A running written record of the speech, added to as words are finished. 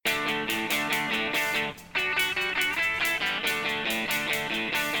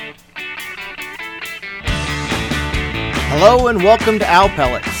Hello and welcome to Owl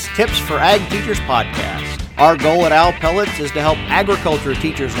Pellets, Tips for Ag Teachers podcast. Our goal at Owl Pellets is to help agriculture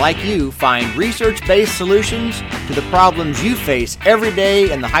teachers like you find research-based solutions to the problems you face every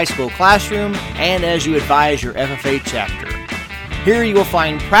day in the high school classroom and as you advise your FFA chapter. Here you will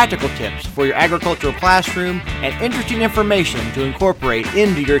find practical tips for your agricultural classroom and interesting information to incorporate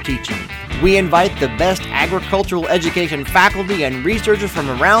into your teaching. We invite the best agricultural education faculty and researchers from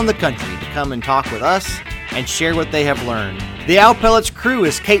around the country to come and talk with us and share what they have learned. The Owl Pellets crew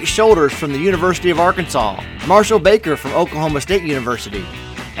is Kate Shoulders from the University of Arkansas, Marshall Baker from Oklahoma State University,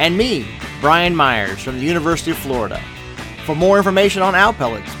 and me, Brian Myers from the University of Florida. For more information on Owl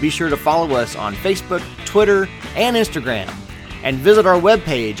Pellets, be sure to follow us on Facebook, Twitter, and Instagram, and visit our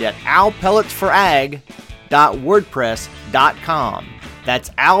webpage at owlpelletsforag.wordpress.com. That's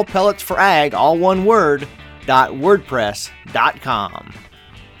owlpelletsforag, all one word, .wordpress.com.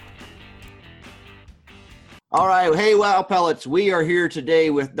 All right. Hey, Owl Pellets. We are here today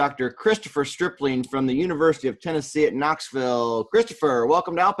with Dr. Christopher Stripling from the University of Tennessee at Knoxville. Christopher,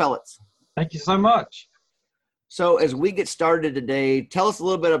 welcome to Owl Pellets. Thank you so much. So as we get started today, tell us a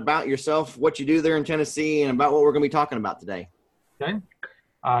little bit about yourself, what you do there in Tennessee, and about what we're going to be talking about today. Okay.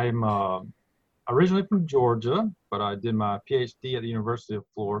 I'm originally from Georgia, but I did my PhD at the University of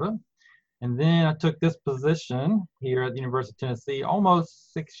Florida. And then I took this position here at the University of Tennessee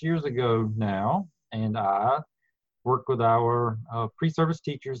almost 6 years ago now. And I work with our pre-service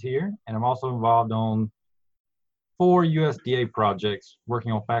teachers here. And I'm also involved on 4 USDA projects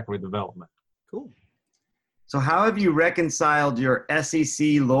working on faculty development. Cool. So how have you reconciled your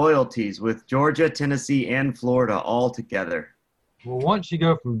SEC loyalties with Georgia, Tennessee, and Florida all together? Well, once you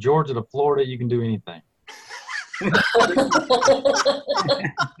go from Georgia to Florida, you can do anything.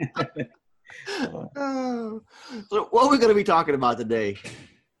 So what are we going to be talking about today?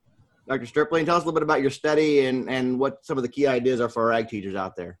 Dr. Stripling, tell us a little bit about your study and what some of the key ideas are for our ag teachers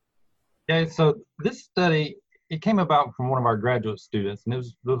out there. Okay, so this study, it came about from one of our graduate students, and it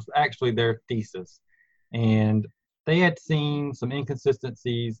was actually their thesis. And they had seen some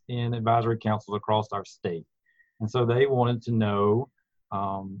inconsistencies in advisory councils across our state. And so they wanted to know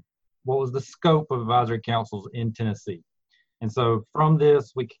what was the scope of advisory councils in Tennessee. And so from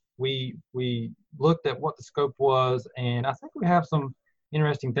this, we looked at what the scope was, and I think we have some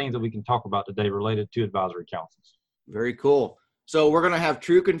interesting things that we can talk about today related to advisory councils. Very cool. So we're going to have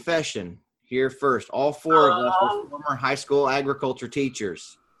true confession here first. All 4 of us were former high school agriculture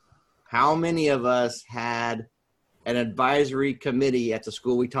teachers. How many of us had an advisory committee at the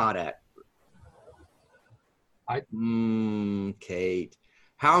school we taught at? Kate.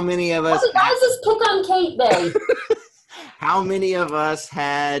 How many of us? Why does this pick on Kate, Bay? How many of us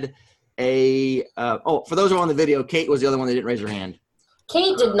had a? For those who are on the video, Kate was the other one that didn't raise her hand.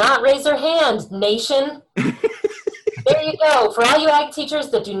 Kate did not raise her hand, nation. There you go. For all you ag teachers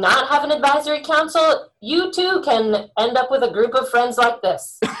that do not have an advisory council, you too can end up with a group of friends like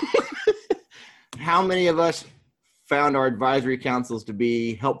this. How many of us found our advisory councils to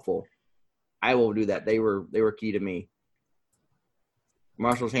be helpful? I will do that. They were key to me.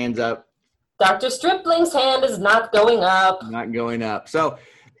 Marshall's hand's up. Dr. Stripling's hand is not going up. Not going up. So,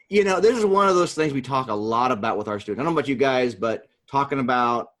 this is one of those things we talk a lot about with our students. I don't know about you guys, but talking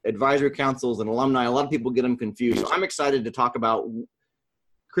about advisory councils and alumni, a lot of people get them confused. So I'm excited to talk about,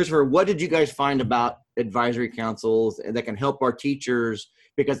 Christopher, what did you guys find about advisory councils that can help our teachers?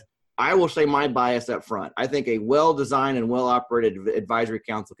 Because I will say my bias up front. I think a well-designed and well-operated advisory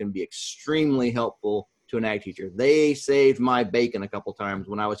council can be extremely helpful to an ag teacher. They saved my bacon a couple times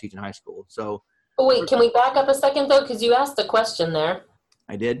when I was teaching high school. So, wait, can we back up a second though? Because you asked a question there.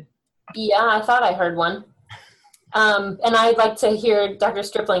 I did? Yeah, I thought I heard one. And I'd like to hear Dr.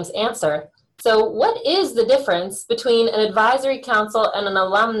 Stripling's answer. So what is the difference between an advisory council and an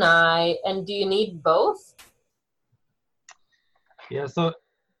alumni, and do you need both? Yeah, so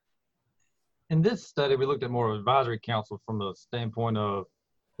in this study, we looked at more of advisory council from the standpoint of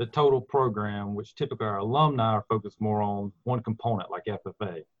the total program, which typically our alumni are focused more on one component like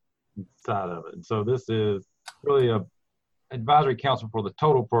FFA side of it. And so this is really a advisory council for the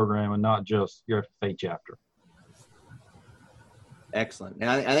total program and not just your FFA chapter. Excellent. And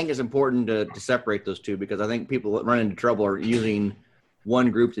I think it's important to separate those two, because I think people that run into trouble are using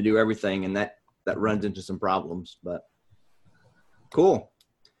one group to do everything, and that runs into some problems. But cool.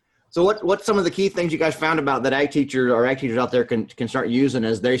 So what's some of the key things you guys found about that ag teachers out there can start using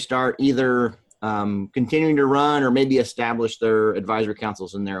as they start either continuing to run or maybe establish their advisory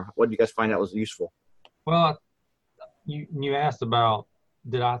councils in there? What did you guys find out was useful? Well, you asked about,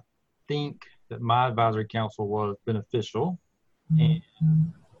 did I think that my advisory council was beneficial? And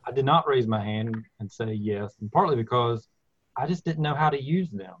I did not raise my hand and say yes, and partly because I just didn't know how to use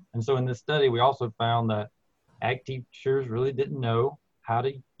them. And so in this study, we also found that ag teachers really didn't know how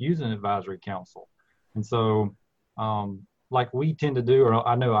to use an advisory council. And so, like we tend to do, or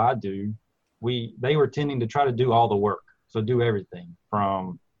I know I do, they were tending to try to do all the work. So do everything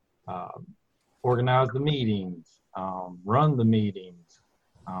from organize the meetings, run the meetings.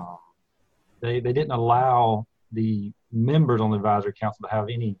 They didn't allow the members on the advisory council to have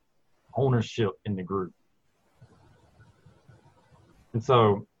any ownership in the group. And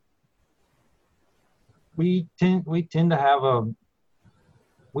so we tend to have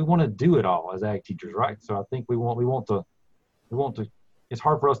we want to do it all as ag teachers, right? So I think we want to, it's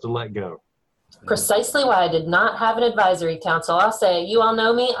hard for us to let go. Precisely why I did not have an advisory council. I'll say, you all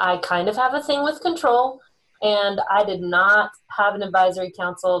know me, I kind of have a thing with control, and I did not have an advisory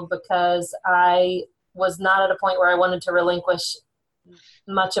council because I was not at a point where I wanted to relinquish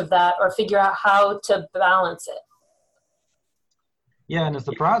much of that or figure out how to balance it. Yeah, and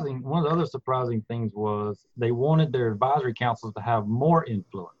one of the other surprising things was they wanted their advisory councils to have more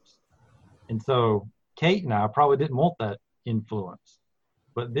influence. And so Kate and I probably didn't want that influence.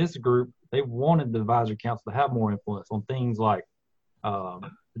 But this group, they wanted the advisory council to have more influence on things like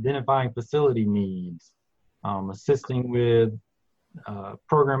identifying facility needs, assisting with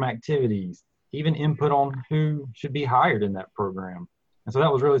program activities, even input on who should be hired in that program. And so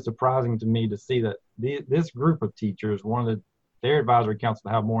that was really surprising to me to see that this group of teachers wanted their advisory council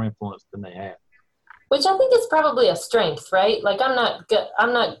to have more influence than they had. Which I think is probably a strength, right? Like I'm not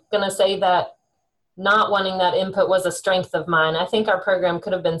going to say that not wanting that input was a strength of mine. I think our program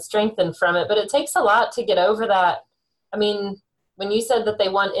could have been strengthened from it, but it takes a lot to get over that. I mean, when you said that they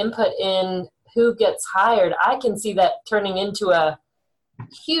want input in who gets hired, I can see that turning into a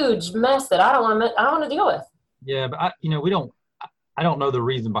huge mess that I don't want to deal with. Yeah, but I don't know the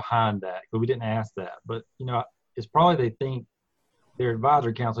reason behind that, because we didn't ask that. But it's probably they think their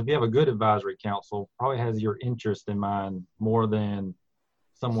advisory council, if you have a good advisory council, probably has your interest in mind more than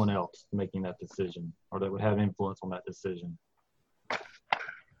someone else making that decision, or that would have influence on that decision.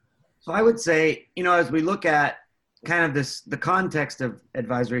 So I would say, as we look at kind of the context of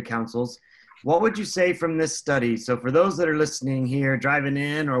advisory councils, what would you say from this study? So for those that are listening here, driving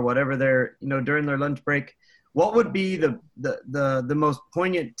in or whatever they're, during their lunch break, what would be the most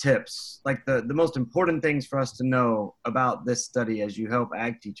poignant tips, like the most important things for us to know about this study as you help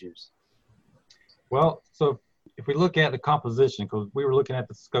ag teachers? Well, so if we look at the composition, because we were looking at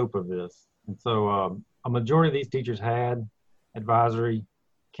the scope of this, and so a majority of these teachers had advisory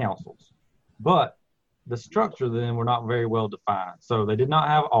councils, but the structure of them were not very well defined. So they did not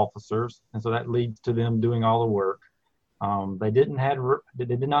have officers, and so that leads to them doing all the work. They did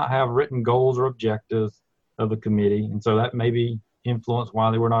not have written goals or objectives of the committee, and so that maybe influenced why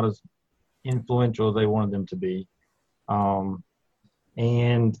they were not as influential as they wanted them to be.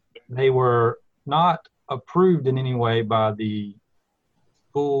 And they were not approved in any way by the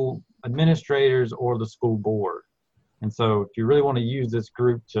school administrators or the school board. And so if you really want to use this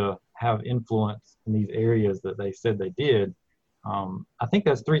group to have influence in these areas that they said they did, I think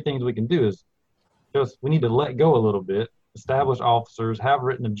that's three things we can do. Is just we need to let go a little bit, establish officers, have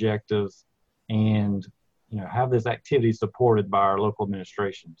written objectives, and have this activity supported by our local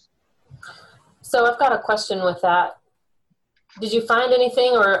administrations. So I've got a question with that. Did you find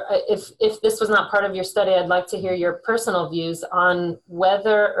anything, or if this was not part of your study, I'd like to hear your personal views on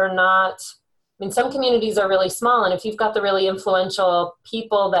whether or not, I mean, some communities are really small, and if you've got the really influential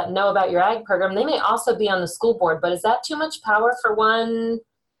people that know about your ag program, they may also be on the school board, but is that too much power for one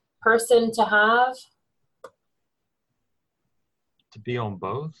person to have? To be on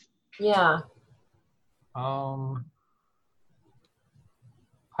both? Yeah. I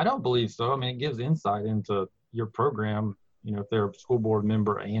don't believe so. I mean, it gives insight into your program. If they're a school board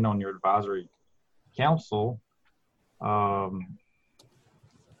member and on your advisory council, a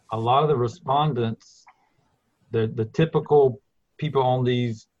lot of the respondents, the typical people on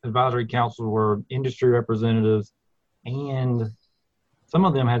these advisory councils were industry representatives, and some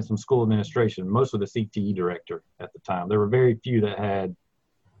of them had some school administration, most of the CTE director at the time. There were very few that had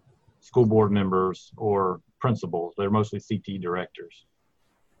school board members or principals. They're mostly CTE directors.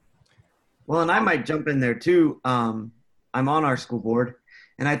 Well, and I might jump in there too. I'm on our school board,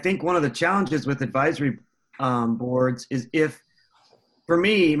 and I think one of the challenges with advisory boards is for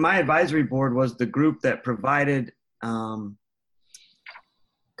me, my advisory board was the group that provided kind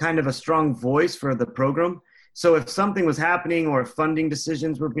of a strong voice for the program. So if something was happening or if funding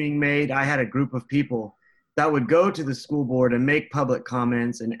decisions were being made, I had a group of people that would go to the school board and make public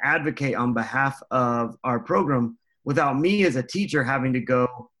comments and advocate on behalf of our program without me as a teacher having to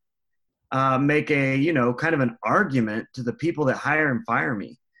go make a, kind of an argument to the people that hire and fire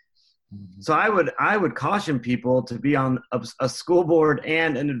me. So I would caution people to be on a school board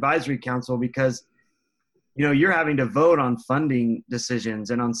and an advisory council, because, you're having to vote on funding decisions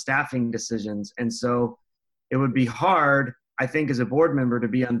and on staffing decisions. And so it would be hard, I think, as a board member to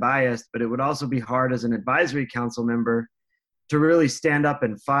be unbiased, but it would also be hard as an advisory council member to really stand up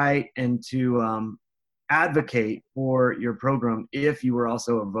and fight and to advocate for your program if you were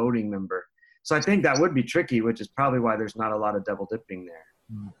also a voting member. So I think that would be tricky, which is probably why there's not a lot of double dipping there.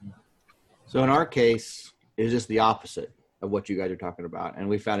 Mm-hmm. So in our case, it's just the opposite of what you guys are talking about, and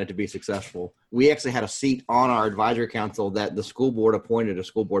we found it to be successful. We actually had a seat on our advisory council that the school board appointed a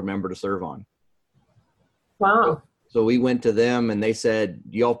school board member to serve on. Wow. So we went to them and they said,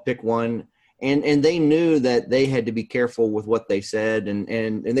 y'all pick one. And they knew that they had to be careful with what they said,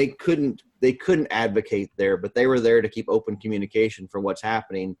 and they couldn't advocate there, but they were there to keep open communication for what's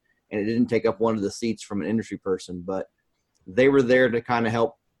happening. And it didn't take up one of the seats from an industry person, but they were there to kind of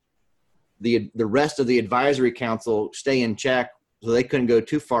help the rest of the advisory council stay in check, so they couldn't go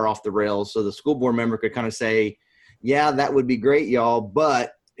too far off the rails. So the school board member could kind of say, yeah, that would be great, y'all,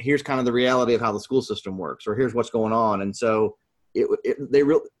 but here's kind of the reality of how the school system works, or here's what's going on. And so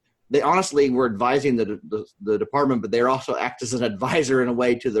they honestly were advising the department, but they also act as an advisor in a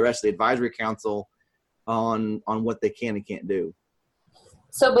way to the rest of the advisory council on what they can and can't do.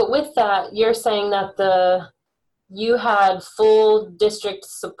 So, but with that, you're saying that you had full district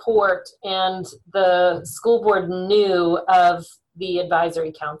support and the school board knew of the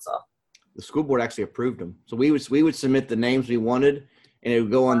advisory council. The school board actually approved them. So we would submit the names we wanted, and it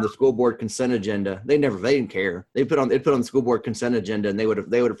would go on the school board consent agenda. They didn't care. They put on the school board consent agenda, and they would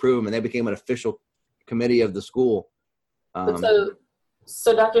approve them, and they became an official committee of the school.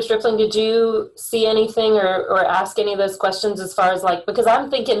 So Dr. Stripling, did you see anything or ask any of those questions as far as because I'm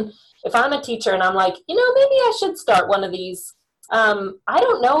thinking, if I'm a teacher and I'm like, maybe I should start one of these. I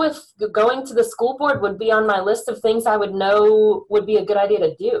don't know if going to the school board would be on my list of things I would know would be a good idea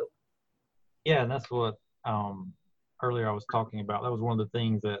to do. Yeah, and that's what earlier I was talking about. That was one of the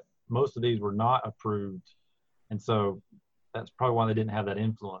things that most of these were not approved. And so that's probably why they didn't have that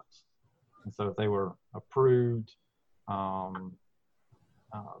influence. And so if they were approved by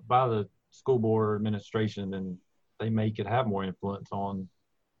the school board administration, then they could have more influence on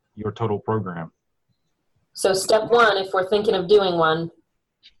your total program. So step one, if we're thinking of doing one,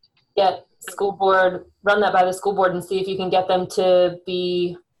 get school board, run that by the school board and see if you can get them to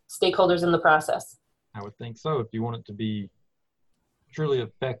be stakeholders in the process. I would think so, if you want it to be truly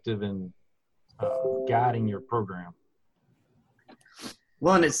effective in guiding your program.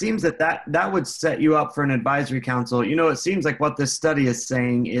 Well, and it seems that would set you up for an advisory council. It seems like what this study is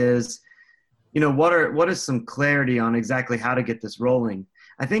saying is, what is some clarity on exactly how to get this rolling?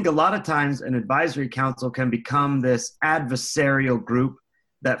 I think a lot of times an advisory council can become this adversarial group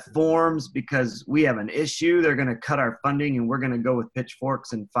that forms because we have an issue. They're going to cut our funding and we're going to go with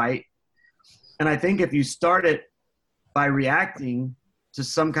pitchforks and fight. And I think if you start it by reacting to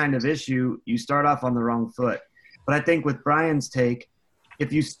some kind of issue, you start off on the wrong foot. But I think with Brian's take,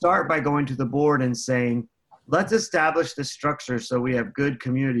 if you start by going to the board and saying, let's establish the structure so we have good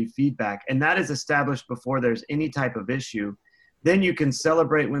community feedback, and that is established before there's any type of issue, then you can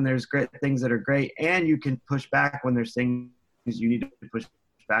celebrate when there's great things that are great, and you can push back when there's things you need to push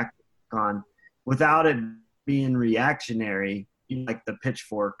back on without it being reactionary, like the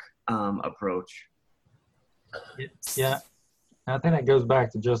pitchfork approach. Yeah, and I think that goes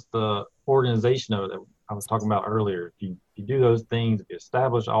back to just the organization of it that I was talking about earlier. If you do those things, if you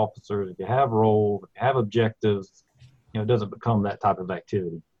establish officers, if you have roles, if you have objectives, it doesn't become that type of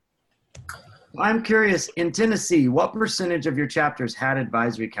activity. I'm curious, in Tennessee, what percentage of your chapters had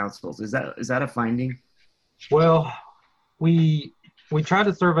advisory councils? Is that a finding? Well, we try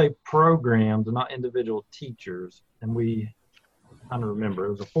to survey programs and not individual teachers, and I'm trying to remember, it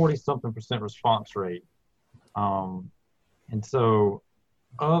was a 40-something% response rate. And so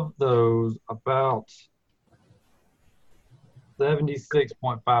of those, about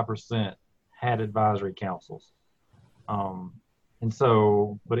 76.5% had advisory councils. And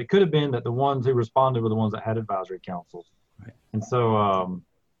so, but it could have been that the ones who responded were the ones that had advisory councils. Right. And so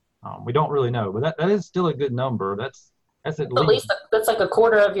we don't really know, but that is still a good number. That's at least that's like a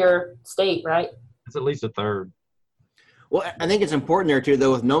quarter of your state, right? It's at least a third. Well, I think it's important there too,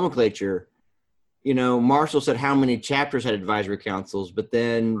 though, with nomenclature. Marshall said how many chapters had advisory councils, but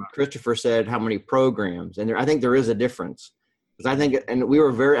then Christopher said how many programs. And I think there is a difference. Because I think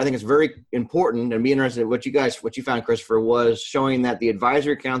it's very important, and be interested in what you found, Christopher, was showing that the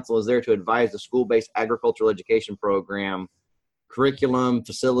advisory council is there to advise the school-based agricultural education program curriculum,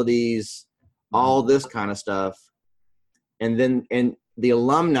 facilities, all this kind of stuff. And the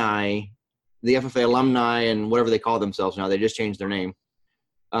alumni, the FFA alumni and whatever they call themselves now, they just changed their name.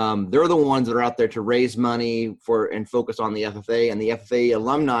 They're the ones that are out there to raise money for and focus on the FFA. And the FFA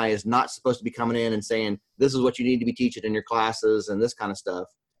alumni is not supposed to be coming in and saying, this is what you need to be teaching in your classes and this kind of stuff.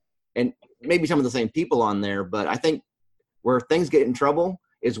 And maybe some of the same people on there, but I think where things get in trouble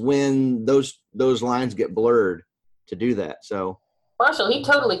is when those lines get blurred to do that. So Marshall, he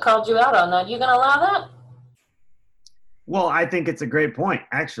totally called you out on that. You gonna allow that? Well, I think it's a great point,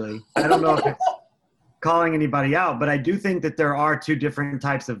 actually. I don't know if it's calling anybody out, but I do think that there are two different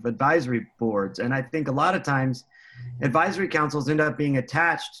types of advisory boards. And I think a lot of times advisory councils end up being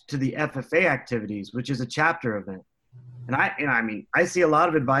attached to the FFA activities, which is a chapter event. And I see a lot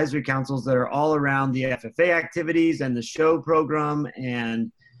of advisory councils that are all around the FFA activities and the show program.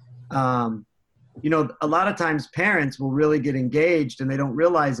 And, a lot of times parents will really get engaged and they don't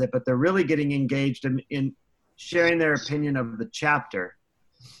realize it, but they're really getting engaged in sharing their opinion of the chapter.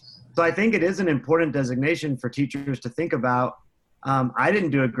 So I think it is an important designation for teachers to think about. I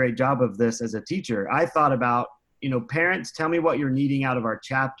didn't do a great job of this as a teacher. I thought about, parents, tell me what you're needing out of our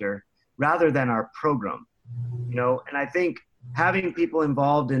chapter rather than our program. And I think having people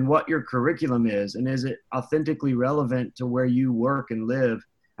involved in what your curriculum is and is it authentically relevant to where you work and live,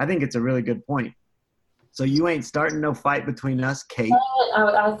 I think it's a really good point. So you ain't starting no fight between us, Kate.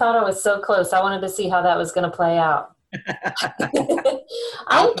 I thought I was so close. I wanted to see how that was going to play out.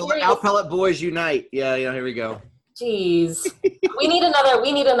 Our pellet boys unite. Yeah, here we go. Jeez. We need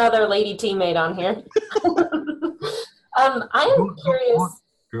another lady teammate on here. I'm curious.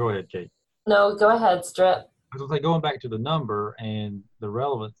 Go ahead, Kate. No, go ahead, Strip. I was going back to the number and the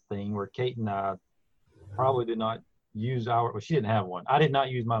relevance thing where Kate and I probably did not use she didn't have one. I did not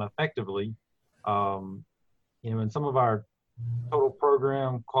use mine effectively. In some of our total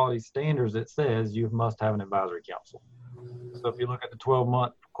program quality standards, it says you must have an advisory council. So if you look at the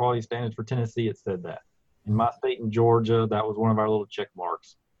 12-month quality standards for Tennessee, it said that. In my state in Georgia, that was one of our little check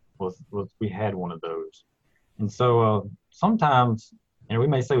marks, was we had one of those. And so sometimes, we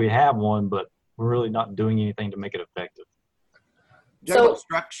may say we have one, but we're really not doing anything to make it effective. Go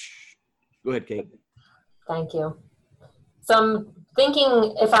ahead, Kate. Thank you. So I'm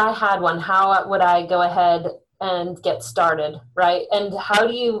thinking if I had one, how would I go ahead and get started, right? And how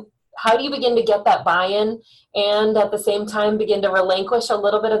do you begin to get that buy-in and at the same time begin to relinquish a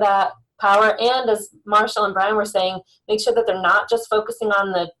little bit of that power? And as Marshall and Brian were saying, make sure that they're not just focusing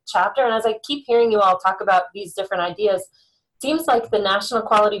on the chapter. And as I keep hearing you all talk about these different ideas, seems like the National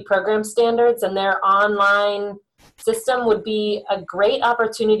Quality Program Standards and their online system would be a great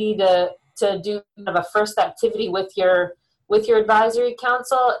opportunity to do kind of a first activity with your advisory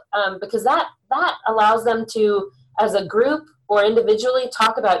council, because that allows them to, as a group or individually,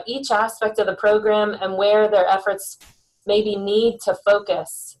 talk about each aspect of the program and where their efforts maybe need to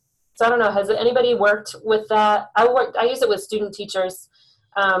focus. So I don't know, has anybody worked with that? I use it with student teachers,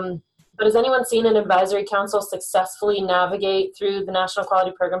 but has anyone seen an advisory council successfully navigate through the National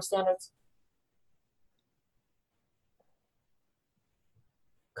Quality Program Standards?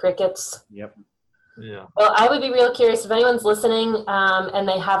 Crickets. Yep. Yeah. Well, I would be real curious if anyone's listening and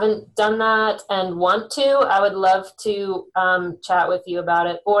they haven't done that and want to. I would love to chat with you about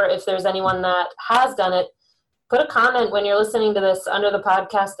it. Or if there's anyone that has done it, put a comment when you're listening to this under the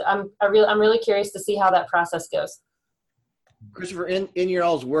podcast. I'm really curious to see how that process goes. Christopher, in your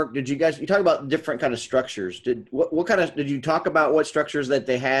all's work, you talk about different kind of structures? Did you talk about what structures that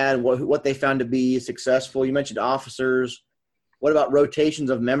they had, what they found to be successful? You mentioned officers. What about rotations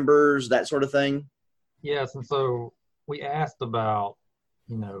of members, that sort of thing? Yes, and so we asked about,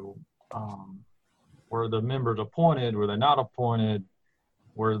 were the members appointed? Were they not appointed?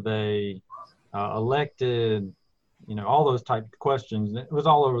 Were they elected? All those type of questions. It was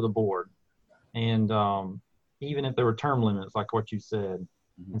all over the board. And even if there were term limits, like what you said.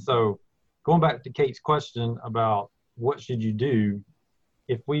 Mm-hmm. And so going back to Kate's question about what should you do,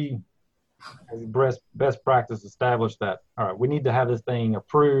 if we, as best practice, establish that, all right, we need to have this thing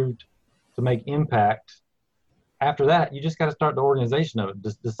approved to make impact. After that, you just got to start the organization of it.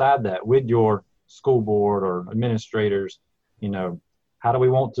 Just decide that with your school board or administrators, how do we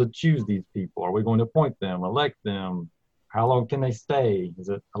want to choose these people? Are we going to appoint them, elect them? How long can they stay? Is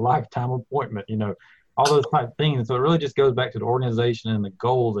it a lifetime appointment? All those type of things. So it really just goes back to the organization and the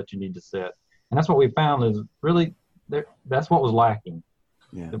goals that you need to set. And that's what we found is really, that's what was lacking.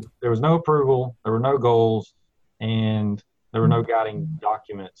 Yeah. There was no approval, there were no goals, and there were no guiding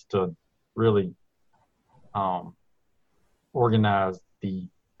documents to really organize the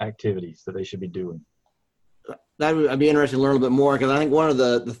activities that they should be doing. I'd be interested to learn a little bit more, because I think one of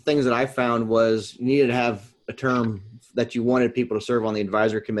the things that I found was you needed to have a term that you wanted people to serve on the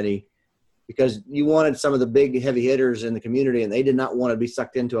advisory committee, because you wanted some of the big heavy hitters in the community, and they did not want to be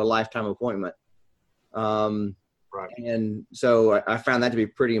sucked into a lifetime appointment. Right. And so I found that to be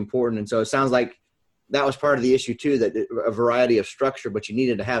pretty important. And so it sounds like that was part of the issue too, that a variety of structure, but you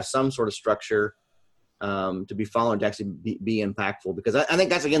needed to have some sort of structure to be followed to actually be impactful. Because I think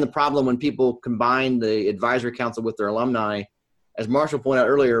that's, again, the problem when people combine the advisory council with their alumni. As Marshall pointed out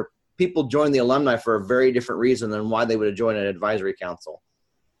earlier, people join the alumni for a very different reason than why they would have joined an advisory council.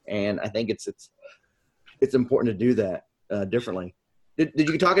 And I think it's important to do that differently. Did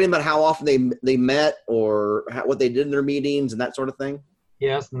you talk to them about how often they met, or what they did in their meetings and that sort of thing?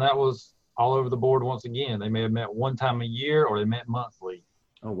 Yes, and that was all over the board once again. They may have met one time a year, or they met monthly.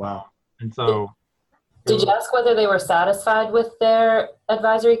 Oh, wow. And so... Did you ask whether they were satisfied with their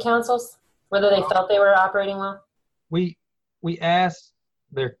advisory councils? Whether they felt they were operating well? We asked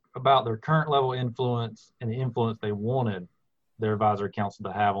about their current level of influence and the influence they wanted their advisory council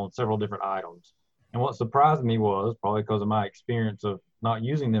to have on several different items. And what surprised me was, probably because of my experience of not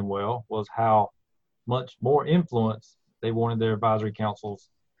using them well, was how much more influence they wanted their advisory councils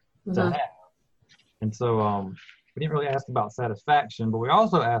to have. And so we didn't really ask about satisfaction, but we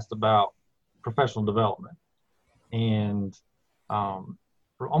also asked about professional development. And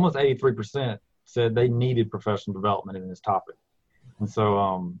for almost 83% said they needed professional development in this topic. And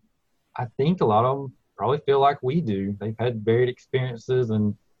so I think a lot of them probably feel like we do. They've had varied experiences,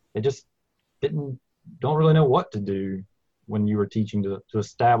 and they just don't really know what to do when you were teaching to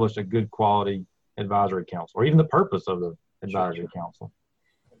establish a good quality advisory council, or even the purpose of the advisory council.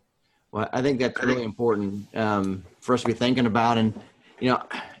 Well, I think that's really important for us to be thinking about. And,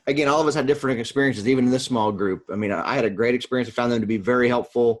 again, all of us had different experiences, even in this small group. I mean, I had a great experience. I found them to be very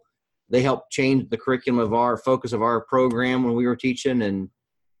helpful. They helped change the curriculum of our focus of our program when we were teaching, and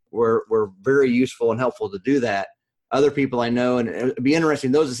were very useful and helpful to do that. Other people I know, and it'd be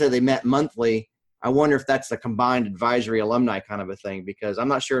interesting, those that say they met monthly, I wonder if that's the combined advisory alumni kind of a thing, because I'm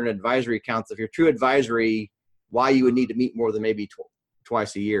not sure an advisory council, if you're true advisory, why you would need to meet more than maybe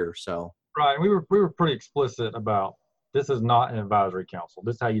twice a year. So right, we were pretty explicit about, this is not an advisory council.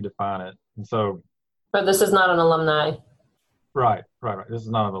 This is how you define it. And so, but this is not an alumni. Right. This is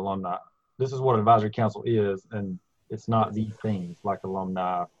not an alumni. This is what an advisory council is, and it's not these things like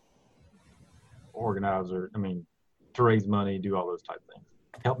alumni, organizer. I mean, to raise money, do all those type of things.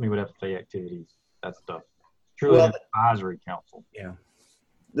 Help me with FFA activities, that stuff. Truly an advisory council. Yeah.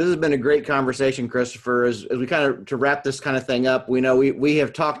 This has been a great conversation, Christopher. As we kind of, to wrap this kind of thing up, we know we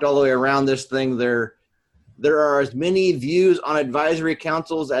have talked all the way around this thing. There are as many views on advisory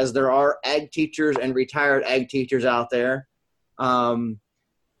councils as there are ag teachers and retired ag teachers out there.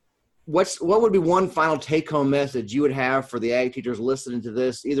 What would be one final take-home message you would have for the ag teachers listening to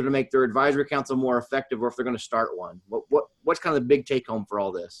this, either to make their advisory council more effective, or if they're going to start one? What's kind of the big take-home for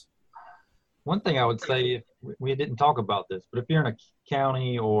all this? One thing I would say, if we didn't talk about this, but if you're in a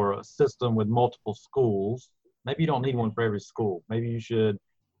county or a system with multiple schools, maybe you don't need one for every school. Maybe you should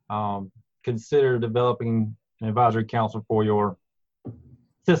consider developing an advisory council for your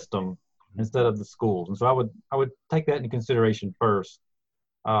system instead of the schools. And so I would take that into consideration first.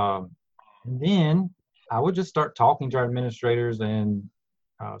 And then I would just start talking to our administrators and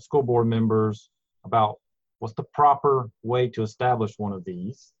school board members about what's the proper way to establish one of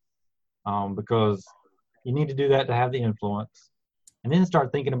these, because you need to do that to have the influence. And then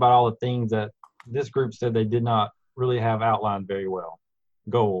start thinking about all the things that this group said they did not really have outlined very well.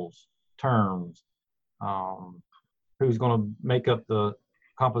 Goals, terms, who's going to make up the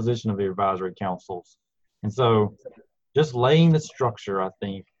composition of the advisory councils. And so just laying the structure, I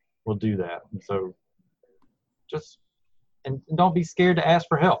think, will do that. And so and don't be scared to ask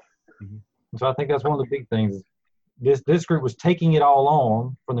for help. Mm-hmm. And so I think that's one of the big things. This group was taking it all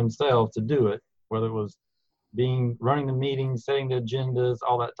on for themselves to do it, whether it was running the meetings, setting the agendas,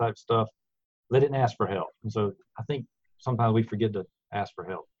 all that type of stuff. They didn't ask for help. And so I think sometimes we forget to ask for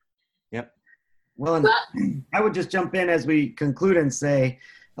help. Yep. Well, and I would just jump in as we conclude and say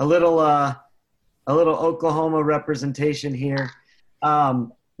a little Oklahoma representation here.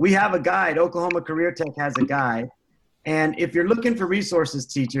 We have a guide. Oklahoma Career Tech has a guide. And if you're looking for resources,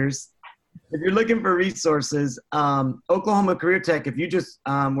 teachers, Oklahoma Career Tech, if you just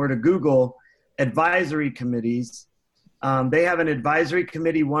were to Google advisory committees, they have an Advisory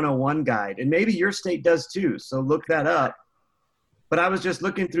Committee 101 guide. And maybe your state does too, so look that up. But I was just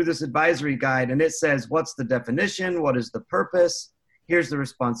looking through this advisory guide, and it says, what's the definition? What is the purpose? Here's the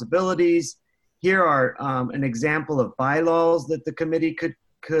responsibilities. Here are an example of bylaws that the committee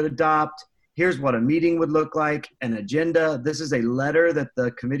could adopt. Here's what a meeting would look like, an agenda. This is a letter that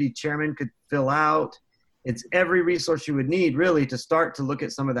the committee chairman could fill out. It's every resource you would need really to start to look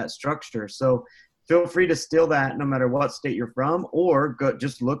at some of that structure. So feel free to steal that no matter what state you're from, or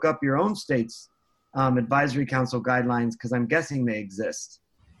just look up your own state's advisory council guidelines, because I'm guessing they exist.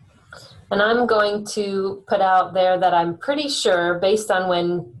 And I'm going to put out there that I'm pretty sure, based on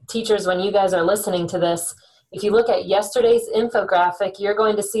when you guys are listening to this, if you look at yesterday's infographic, you're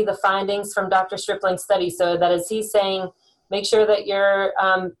going to see the findings from Dr. Stripling's study. So that is he's saying, make sure that you're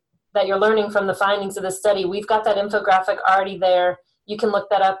learning from the findings of the study. We've got that infographic already there. You can look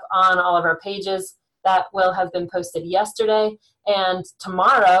that up on all of our pages. That will have been posted yesterday. And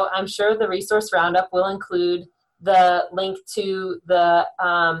tomorrow, I'm sure the resource roundup will include the link to the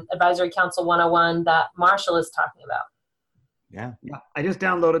Advisory Council 101 that Marshall is talking about. Yeah. I just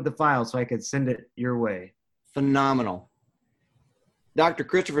downloaded the file so I could send it your way. Phenomenal. Dr.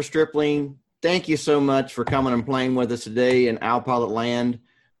 Christopher Stripling, thank you so much for coming and playing with us today in Owl Pilot Land.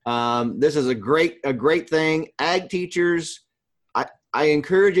 This is a great thing. Ag teachers, I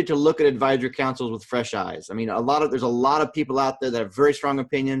encourage you to look at advisory councils with fresh eyes. I mean, there's a lot of people out there that have very strong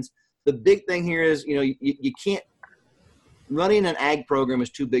opinions. The big thing here is, you can't, running an ag program is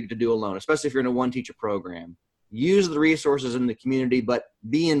too big to do alone, especially if you're in a one teacher program. Use the resources in the community, but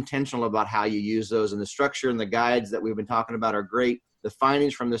be intentional about how you use those. And the structure and the guides that we've been talking about are great. The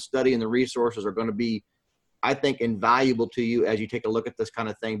findings from the study and the resources are going to be, I think, invaluable to you as you take a look at this kind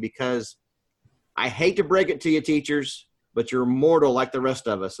of thing, because I hate to break it to you, teachers, but you're mortal like the rest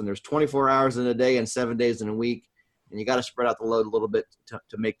of us. And there's 24 hours in a day and 7 days in a week. And you got to spread out the load a little bit to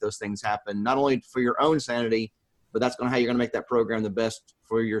make those things happen, not only for your own sanity, but that's how you're going to make that program the best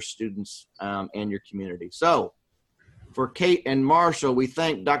for your students and your community. So for Kate and Marshall, we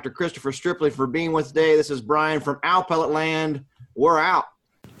thank Dr. Christopher Stripling for being with us today. This is Brian from Owl Pellet Land. We're out.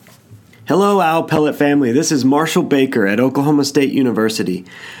 Hello, Owl Pellet family. This is Marshall Baker at Oklahoma State University.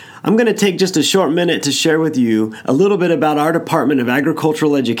 I'm going to take just a short minute to share with you a little bit about our Department of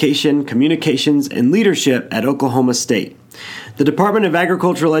Agricultural Education, Communications, and Leadership at Oklahoma State. The Department of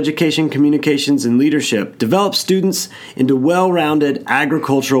Agricultural Education, Communications, and Leadership develops students into well-rounded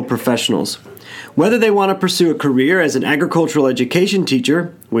agricultural professionals. Whether they want to pursue a career as an agricultural education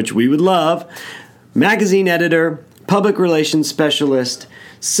teacher, which we would love, magazine editor, public relations specialist,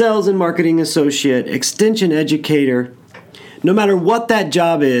 sales and marketing associate, extension educator, no matter what that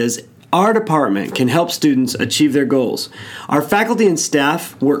job is, our department can help students achieve their goals. Our faculty and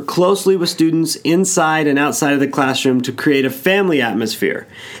staff work closely with students inside and outside of the classroom to create a family atmosphere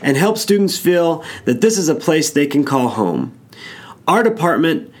and help students feel that this is a place they can call home. Our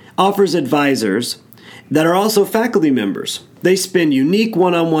department offers advisors that are also faculty members. They spend unique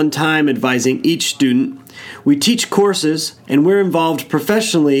one-on-one time advising each student. We teach courses, and we're involved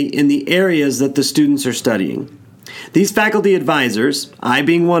professionally in the areas that the students are studying. These faculty advisors, I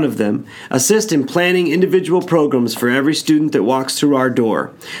being one of them, assist in planning individual programs for every student that walks through our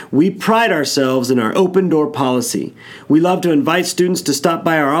door. We pride ourselves in our open door policy. We love to invite students to stop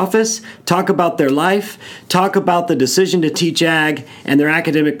by our office, talk about their life, talk about the decision to teach ag, and their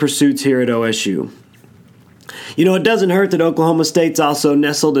academic pursuits here at OSU. You know, it doesn't hurt that Oklahoma State's also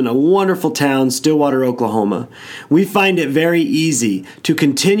nestled in a wonderful town, Stillwater, Oklahoma. We find it very easy to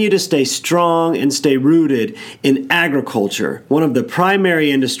continue to stay strong and stay rooted in agriculture, one of the primary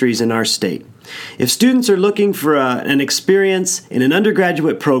industries in our state. If students are looking for an experience in an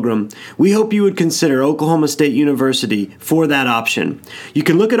undergraduate program, we hope you would consider Oklahoma State University for that option. You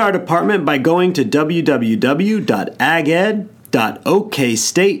can look at our department by going to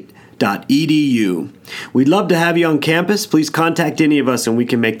www.aged.okstate.edu. We'd love to have you on campus. Please contact any of us and we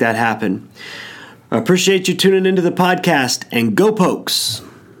can make that happen. I appreciate you tuning into the podcast, and go Pokes!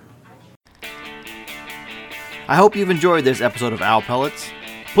 I hope you've enjoyed this episode of Owl Pellets.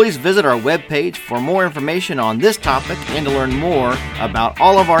 Please visit our webpage for more information on this topic and to learn more about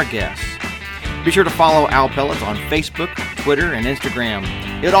all of our guests. Be sure to follow Owl Pellets on Facebook, Twitter, and Instagram.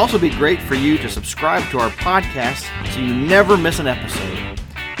 It would also be great for you to subscribe to our podcast so you never miss an episode.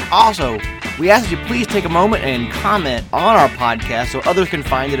 Also, we ask that you please take a moment and comment on our podcast so others can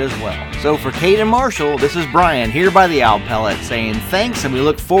find it as well. So for Kate and Marshall, this is Brian here by the Owl Pellet saying thanks, and we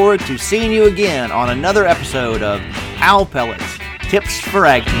look forward to seeing you again on another episode of Owl Pellets, Tips for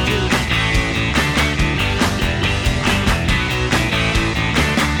Ag Teachers.